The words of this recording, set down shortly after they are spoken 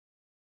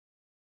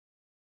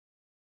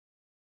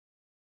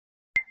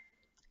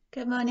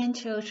Good morning,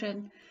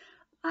 children.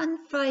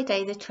 On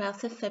Friday, the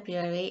 12th of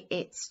February,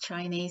 it's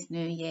Chinese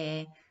New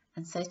Year,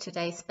 and so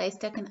today Space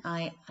Dog and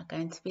I are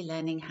going to be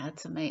learning how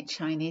to make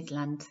Chinese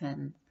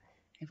lantern.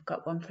 I've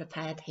got one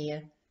prepared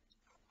here.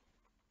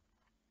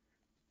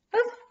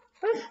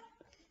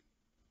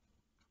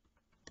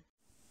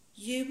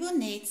 You will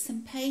need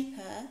some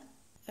paper,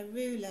 a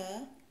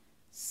ruler,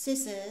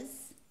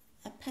 scissors,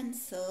 a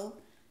pencil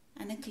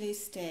and a glue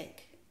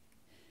stick.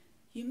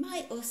 You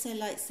might also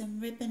like some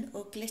ribbon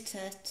or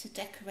glitter to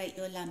decorate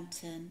your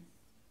lantern.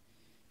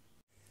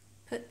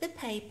 Put the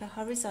paper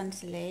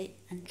horizontally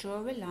and draw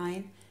a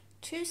line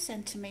 2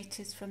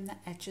 centimetres from the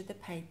edge of the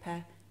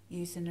paper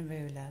using a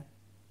ruler.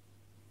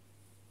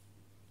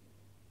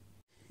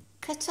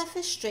 Cut off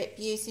a strip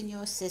using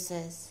your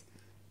scissors.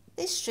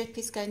 This strip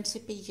is going to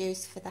be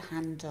used for the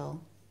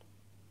handle.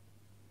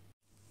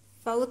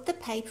 Fold the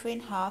paper in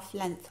half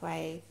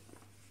lengthwise.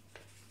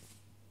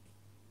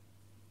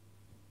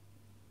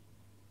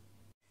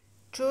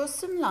 Draw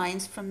some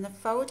lines from the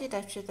folded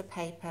edge of the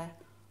paper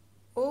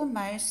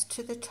almost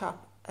to the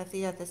top of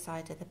the other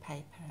side of the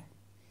paper.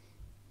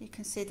 You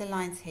can see the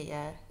lines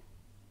here.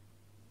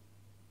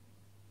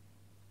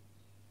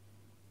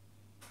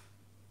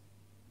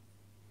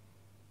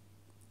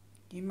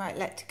 You might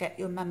like to get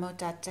your mum or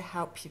dad to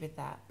help you with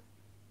that.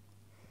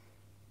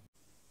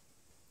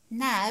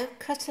 Now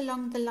cut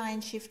along the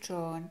lines you've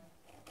drawn.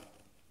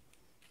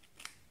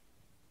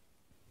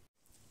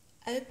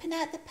 Open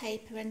out the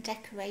paper and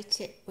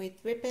decorate it with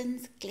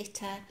ribbons,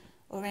 glitter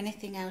or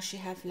anything else you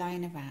have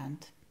lying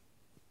around.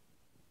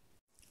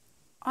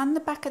 On the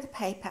back of the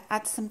paper,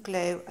 add some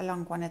glue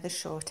along one of the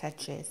short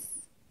edges.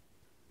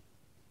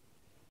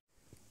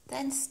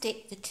 Then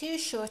stick the 2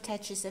 short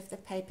edges of the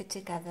paper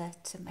together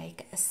to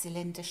make a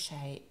cylinder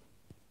shape.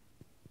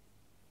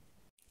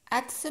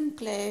 Add some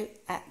glue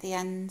at the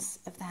ends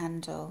of the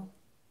handle.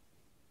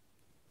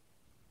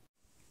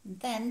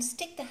 Then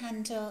stick the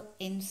handle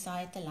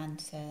inside the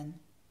lantern.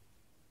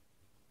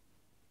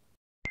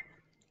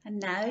 And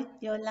now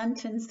your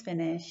lantern's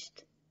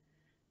finished.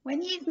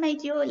 When you've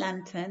made your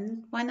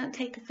lantern, why not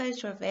take a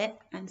photo of it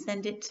and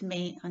send it to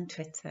me on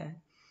Twitter.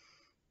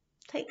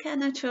 Take care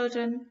now,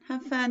 children.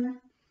 Have fun.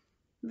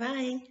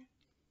 Bye.